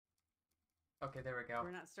Okay, there we go.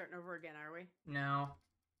 We're not starting over again, are we? No.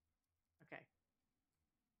 Okay.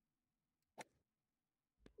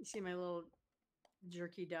 You see my little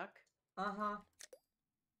jerky duck? Uh-huh.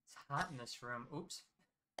 It's hot in this room. Oops.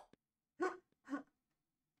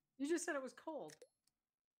 You just said it was cold.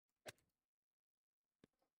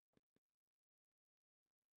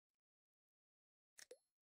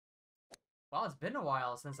 Well, it's been a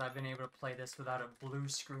while since I've been able to play this without a blue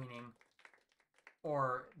screening.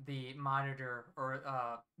 Or the monitor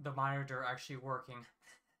actually working.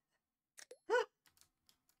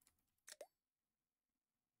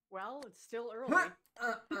 Well, it's still early.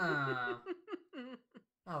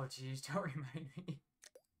 Oh, jeez, don't remind me.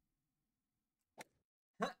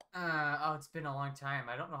 Oh, it's been a long time.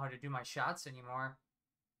 I don't know how to do my shots anymore.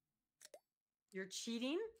 You're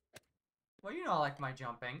cheating? Well, you know I like my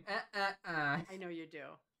jumping. I know you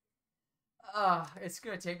do. It's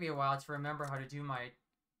gonna take me a while to remember how to do my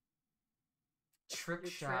trick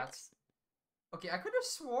Your shots. tricks? Okay, I could have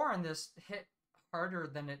sworn this hit harder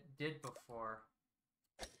than it did before.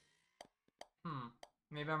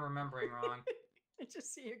 Maybe I'm remembering wrong. I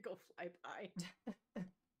just see it go fly by.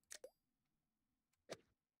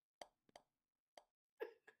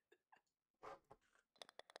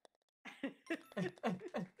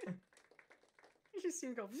 You just see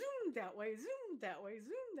him go zoom that way, zoom that way,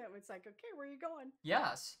 zoom that way. It's like, okay, where are you going?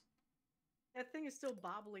 Yes. That thing is still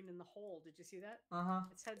bobbling in the hole. Did you see that? Uh-huh.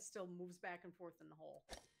 Its head still moves back and forth in the hole.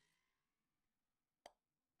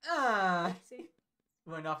 See?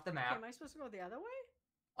 Went off the map. Okay, am I supposed to go the other way?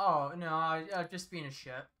 Oh, no, I just being a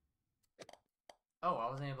shit. Oh, I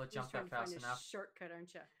wasn't able to jump that fast enough. Shortcut,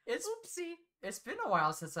 aren't you? Oopsie. It's been a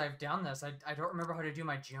while since I've done this. I don't remember how to do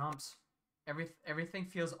my jumps. Everything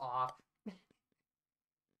feels off.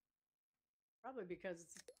 Probably because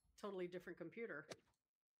it's a totally different computer.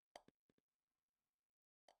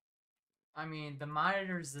 I mean, the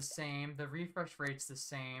monitor's the same. The refresh rate's the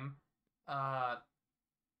same. I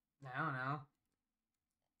don't know.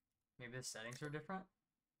 Maybe the settings are different?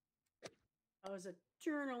 Oh, it's a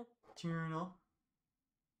journal. Journal.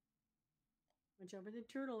 Watch out for the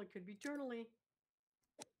turtle. It could be turtley.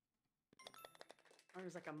 Oh,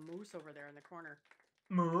 there's like a moose over there in the corner.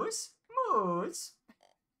 Moose? Moose?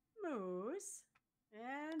 Moose.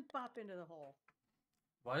 And pop into the hole.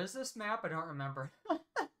 What is this map? I don't remember.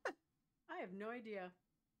 I have no idea.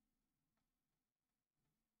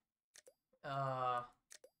 Oh,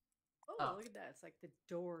 look at that. It's like the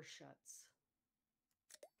door shuts.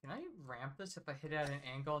 Can I ramp this if I hit it at an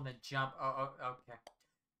angle and then jump? Oh, okay.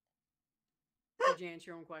 Did you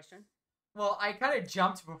answer your own question? Well, I kind of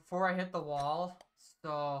jumped before I hit the wall,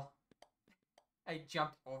 so I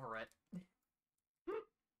jumped over it.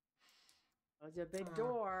 Oh, it's a big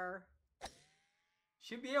door.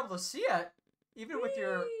 Should be able to see it, even with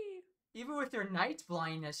your night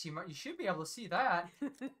blindness. You should be able to see that.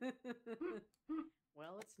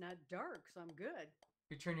 Well, it's not dark, so I'm good.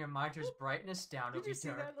 You turn your monitor's brightness down. Did you see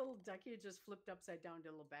that little ducky? It just flipped upside down, did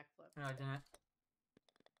a little backflip. No, I didn't.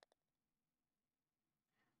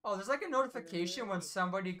 Oh, there's like a notification when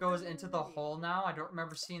somebody goes into the hole now. I don't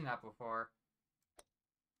remember seeing that before.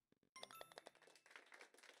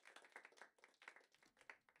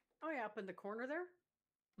 Oh yeah, up in the corner there?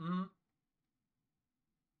 Mm-hmm.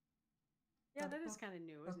 Yeah, that is kind of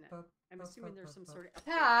new, isn't it? I'm assuming there's some sort of...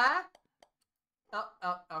 Ah!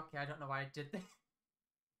 Oh, okay, I don't know why I did that.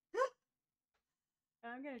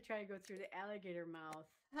 I'm going to try to go through the alligator mouth.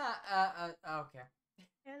 Okay.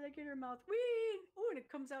 Alligator mouth. Whee! Oh, and it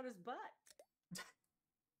comes out his butt.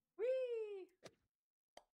 Whee!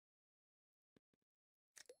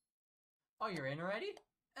 Oh, you're in already?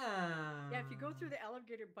 Yeah, if you go through the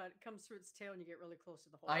alligator butt, it comes through its tail and you get really close to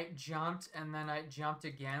the hole. I jumped, and then I jumped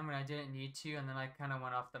again when I didn't need to, and then I kind of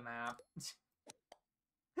went off the map.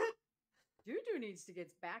 Doo-Doo needs to get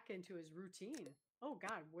back into his routine. Oh,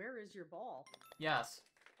 God, where is your ball? Yes.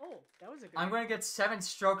 Oh, that was a good I'm going to get 7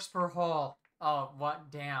 strokes per hole. Oh,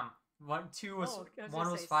 what? Damn. One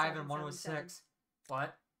was 5 and 1 was 6.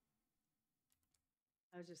 What?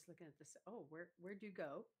 I was just looking at this. Oh, where'd you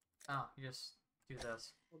go? Oh, you just do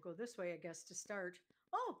this. We'll go this way, I guess, to start.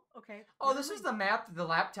 Oh, okay. Oh, this is the map to the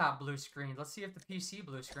laptop blue screen. Let's see if the PC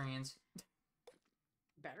blue screens.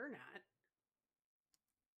 Better not.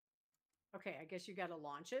 Okay, I guess you got to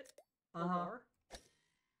launch it. Uh-huh.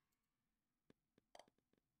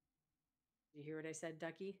 Did you hear what I said,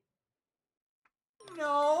 Ducky?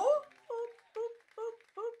 No. Boop, boop, boop,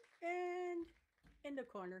 boop, and in the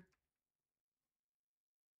corner.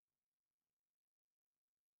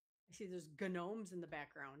 I see there's gnomes in the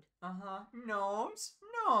background. Uh-huh. Gnomes.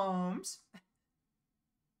 Gnomes.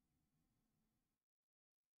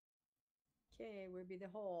 Okay, where be the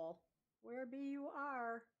hole? Where be you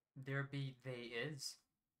are? There be they is.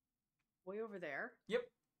 Way over there? Yep.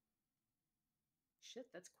 Shit,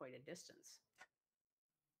 that's quite a distance.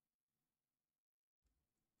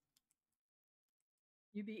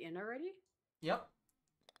 You be in already? Yep.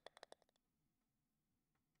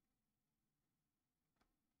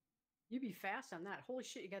 You be fast on that. Holy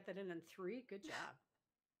shit, you got that in 3? Good job.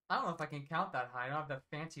 I don't know if I can count that high. I don't have that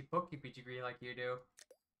fancy bookkeeping degree like you do.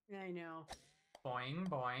 I know. Boing,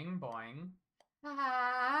 boing, boing.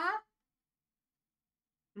 Ah.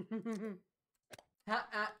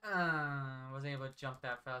 Wasn't able to jump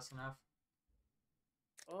that fast enough.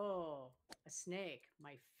 Oh, a snake.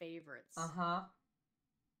 My favorites. Uh-huh.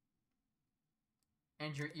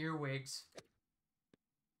 And your earwigs.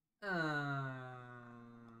 Oh,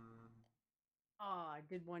 I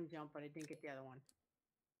did one jump, but I didn't get the other one.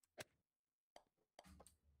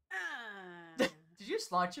 Ah, Did you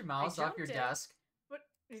just launch your mouse off your desk? But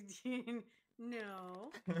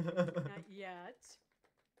no, not yet.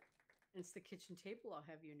 It's the kitchen table, I'll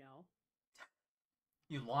have you know.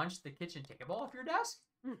 You launched the kitchen table off your desk?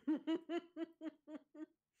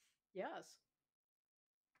 Yes.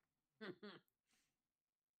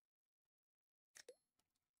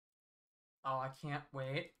 Oh, I can't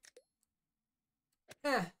wait.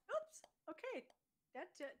 Oops. Okay. That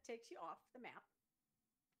takes you off the map.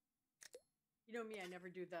 You know me, I never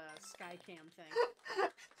do the sky cam thing.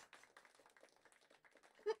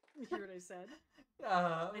 You hear what I said?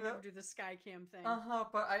 I never do the sky cam thing.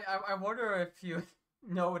 But I wonder if you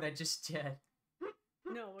know what I just did.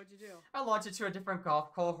 No, what'd you do? I launched it to a different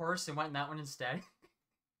golf course and went in that one instead.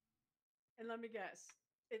 And let me guess.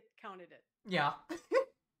 It counted it. Yeah.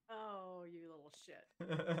 Oh, you little shit.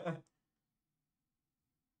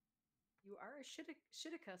 You are a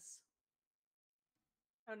shiticus.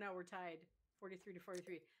 Oh, now we're tied. 43 to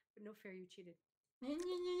 43. But no fair, you cheated.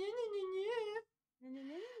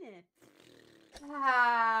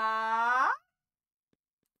 Ah.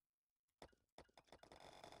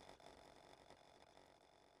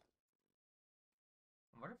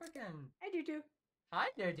 What if I can... I do. Hi,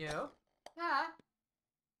 Dodo. Ah.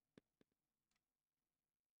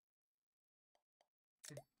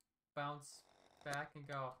 Bounce back and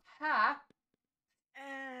go, ha!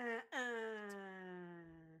 I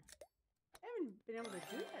haven't been able to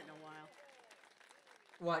do that in a while.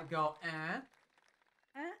 What, go, eh?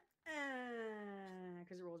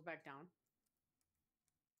 Because it rolls back down.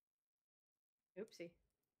 Oopsie.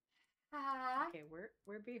 Ha! Okay,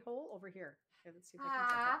 where be hole? Over here. Okay, let's see if I can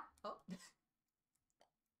jump up. Oh.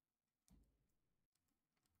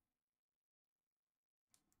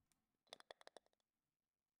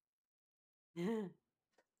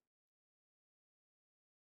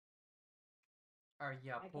 Are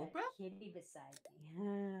ya pooping? I got a kitty beside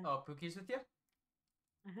me. Oh, Pookie's with you?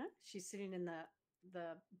 Uh-huh. She's sitting in the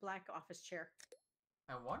black office chair.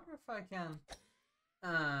 I wonder if I can...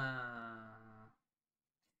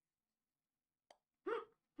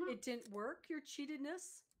 It didn't work, your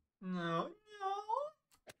cheatedness? No.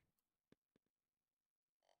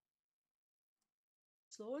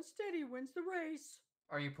 Slow and steady wins the race.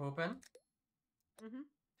 Are you pooping? Mm-hmm.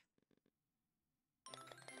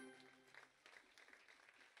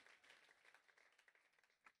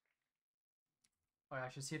 Oh, yeah, I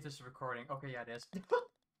should see if this is recording. Okay, yeah, it is.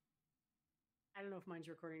 I don't know if mine's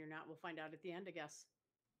recording or not. We'll find out at the end, I guess.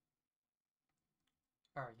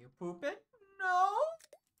 Are you pooping? No.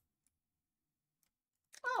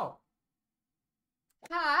 Oh.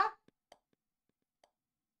 Ha!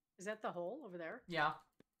 Is that the hole over there? Yeah.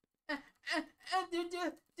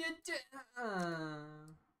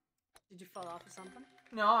 Did you fall off of something?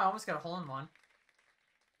 No, I almost got a hole in one.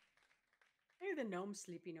 Maybe the gnome's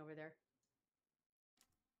sleeping over there.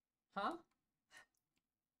 Huh?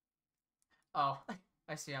 Oh,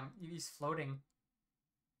 I see him. He's floating.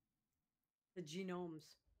 The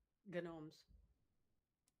gnomes.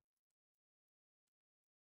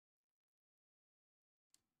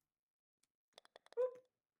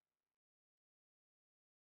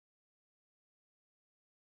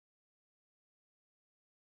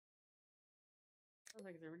 Sounds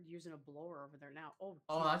like they're using a blower over there now. Oh,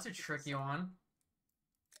 Oh, geez, that's a tricky one.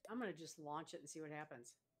 I'm gonna just launch it and see what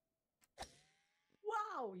happens.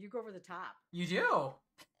 Wow, you go over the top. You do?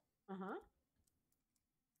 Uh-huh.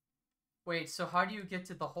 Wait, so how do you get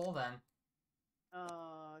to the hole then?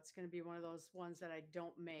 It's gonna be one of those ones that I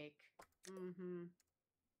don't make. Mm-hmm.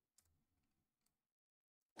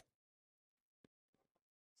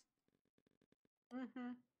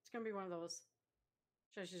 Mm-hmm. It's gonna be one of those.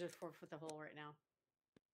 So I should just forfeit the hole right now.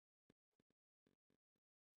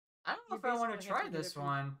 I don't know You if I want to basically have try to get it this from.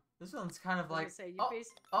 one. This one's kind I of was gonna like, say oh, you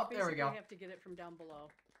there we basically go. have to get it from down below.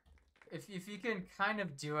 If you can kind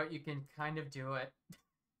of do it, you can kind of do it.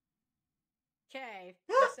 Okay,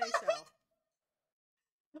 you say so.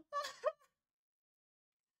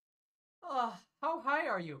 Oh, how high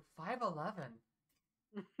are you? 5'11".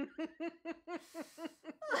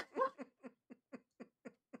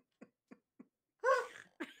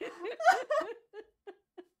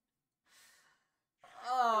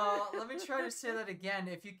 Oh, let me try to say that again.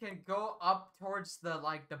 If you can go up towards the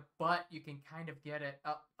butt, you can kind of get it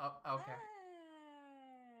up. Okay.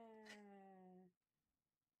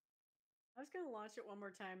 I was gonna launch it one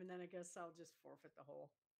more time, and then I guess I'll just forfeit the hole.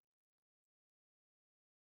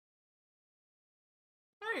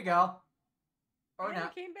 There you go. Or And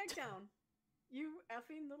not. it came back down. You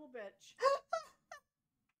effing little bitch.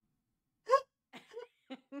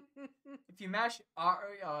 If you mash R,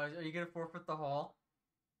 are you gonna forfeit the hole?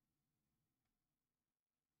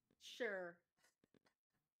 Sure.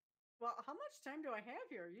 Well, how much time do I have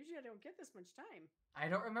here? Usually I don't get this much time. I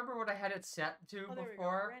don't remember what I had it set to Oh, there we go.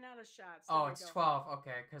 before. Ran out of shots. Oh, There it's we go. 12.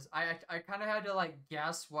 Okay, because I kind of had to like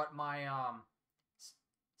guess what my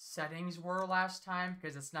settings were last time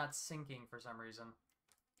because it's not syncing for some reason.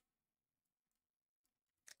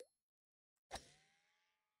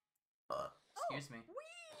 Excuse me.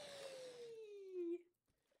 Whee!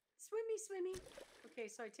 Swimmy, swimmy. Okay,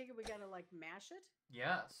 so I take it we gotta like mash it.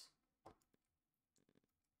 Yes.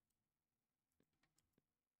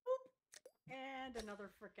 Boop. And another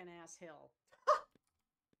frickin' ass hill.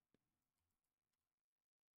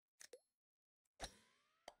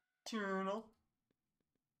 Turtle.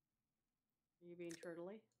 Are you being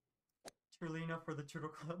turtly? Turlina for the Turtle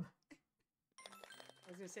Club.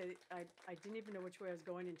 I was gonna say I didn't even know which way I was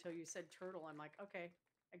going until you said turtle. I'm like, okay,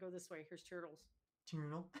 I go this way. Here's turtles.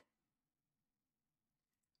 Turtle.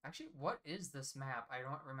 Actually, what is this map? I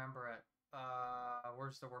don't remember it.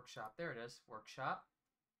 Where's the workshop? There it is. Workshop.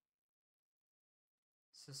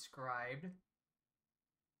 Subscribed.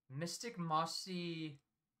 Mystic Mossy.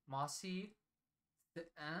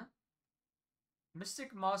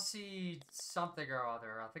 Mystic Mossy something or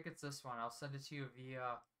other. I think it's this one. I'll send it to you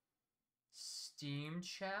via Steam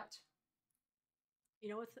chat. You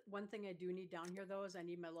know what? One thing I do need down here though is I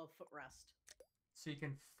need my little footrest. So you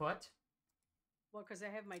can foot. Well, because I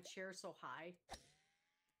have my chair so high,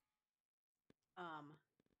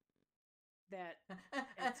 that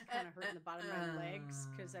it's kind of hurting the bottom of my legs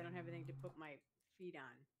because I don't have anything to put my feet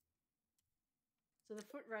on. So the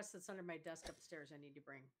footrest that's under my desk upstairs, I need to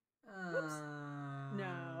bring. Whoops.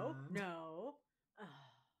 No, no.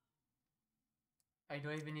 I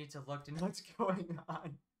don't even need to look to know what's going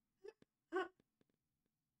on.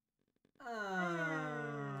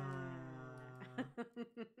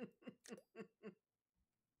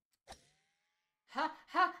 Ha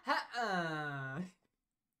ha ha.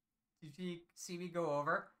 Did you see me go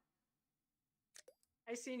over?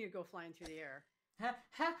 I seen you go flying through the air. Ha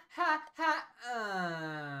ha ha ha.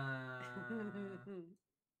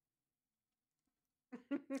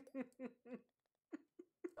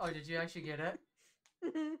 Oh, did you actually get it?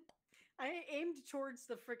 I aimed towards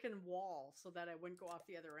the freaking wall so that I wouldn't go off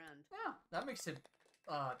the other end. Yeah, that makes it,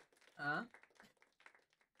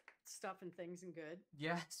 Stuff and things and good.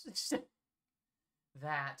 yes.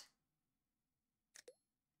 That.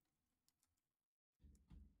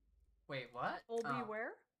 Wait, what? Old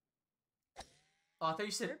beware? Oh, I thought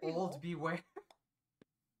you said old beware.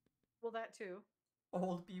 Well, that too.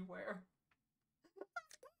 Old beware.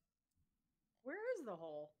 Where is the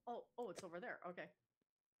hole? Oh, it's over there. Okay.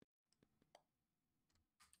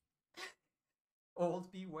 Old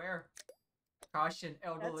beware. Caution,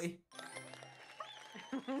 elderly.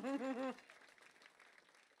 Pretty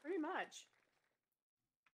much.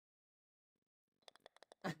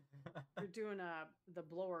 You're doing the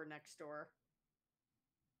blower next door.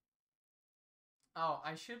 Oh,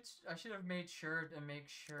 I should have made sure to make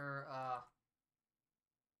sure.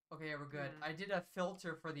 Okay, yeah, we're good. I did a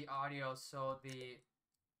filter for the audio, so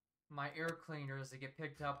my air cleaners they get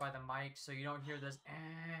picked up by the mic, so you don't hear this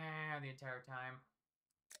the entire time.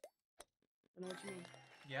 I know what you mean.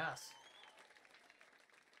 Yes.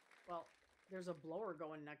 Well, there's a blower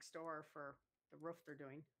going next door for the roof they're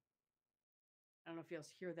doing. I don't know if you'll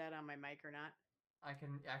hear that on my mic or not. I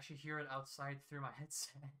can actually hear it outside through my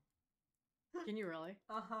headset. Can you really?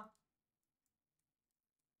 Uh-huh.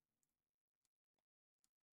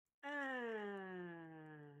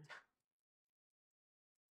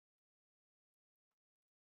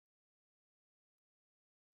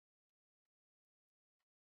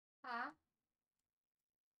 Huh?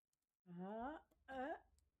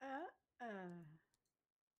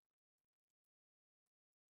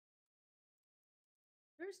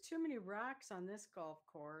 There's too many rocks on this golf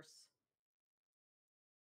course.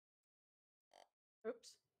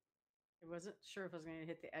 Oops. I wasn't sure if I was going to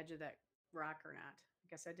hit the edge of that rock or not. I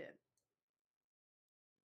guess I did.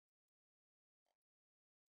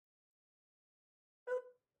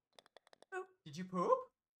 Boop. Boop. Did you poop?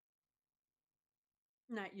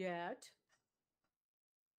 Not yet.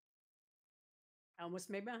 I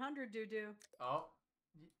almost made my 100 doo-doo. Oh,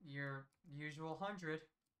 your usual 100.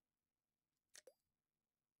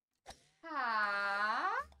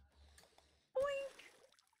 Ah.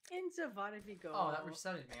 Boink! Into Vadavigo. Oh, that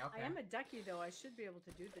resetted me. Okay. I am a ducky, though. I should be able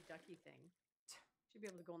to do the ducky thing. Should be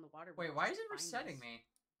able to go in the water. Wait, why is it resetting me?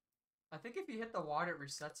 I think if you hit the water, it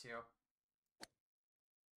resets you.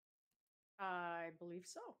 I believe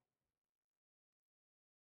so.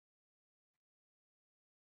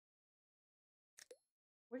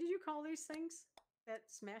 What did you call these things that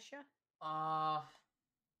smash you? I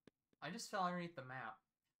just fell underneath the map.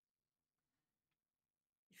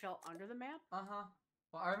 You fell under the map? Uh-huh.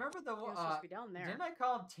 Well, I remember the You're supposed to be down there. Didn't I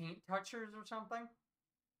call them taint touchers or something?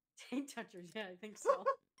 Taint touchers, yeah, I think so.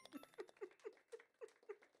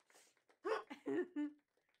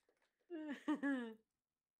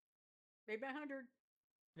 Maybe 100.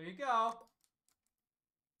 There you go.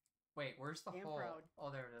 Wait, where's the Damn hole? proud. Oh,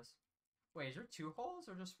 there it is. Wait, is there 2 holes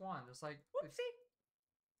or just one? There's like... Whoopsie.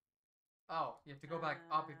 Oh, you have to go back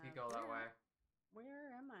up if you go that way.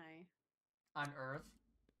 Where am I? On Earth.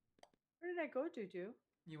 Where did I go, Doo-Doo?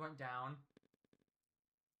 You went down.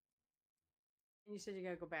 And you said you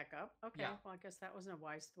gotta go back up? Okay, Yeah. well, I guess that wasn't a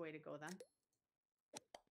wise way to go then.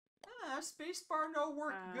 Spacebar no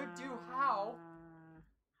work. Good do. How?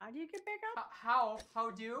 How do you get back up? How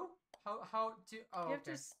do? How do? Oh, You have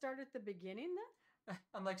to start at the beginning then?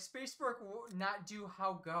 I'm like, spacebar not do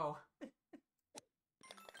how go.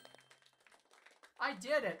 I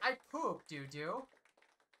did it. I pooped, doo-doo.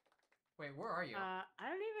 Wait, where are you? I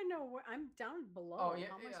don't even know where. I'm down below. Oh, yeah.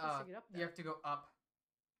 How am I supposed to get up there? You have to go up.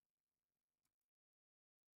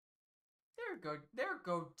 There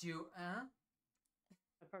go, do.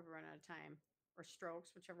 I'll probably run out of time. Or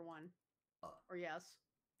strokes, whichever one. Or yes.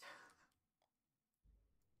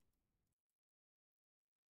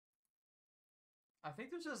 I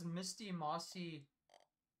think there's this Misty Mossy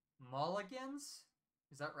Mulligans.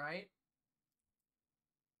 Is that right?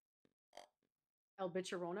 El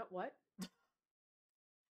Bitcherona, what? Is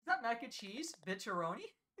that mac and cheese?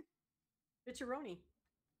 Bitcheroni? Bitcheroni.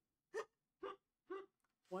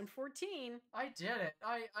 114. I did it.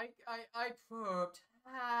 I pooped.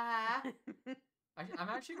 Ah. I'm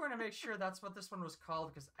actually going to make sure that's what this one was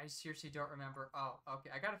called because I seriously don't remember. Oh,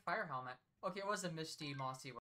 okay. I got a fire helmet. Okay, it was a Misty Mossy one.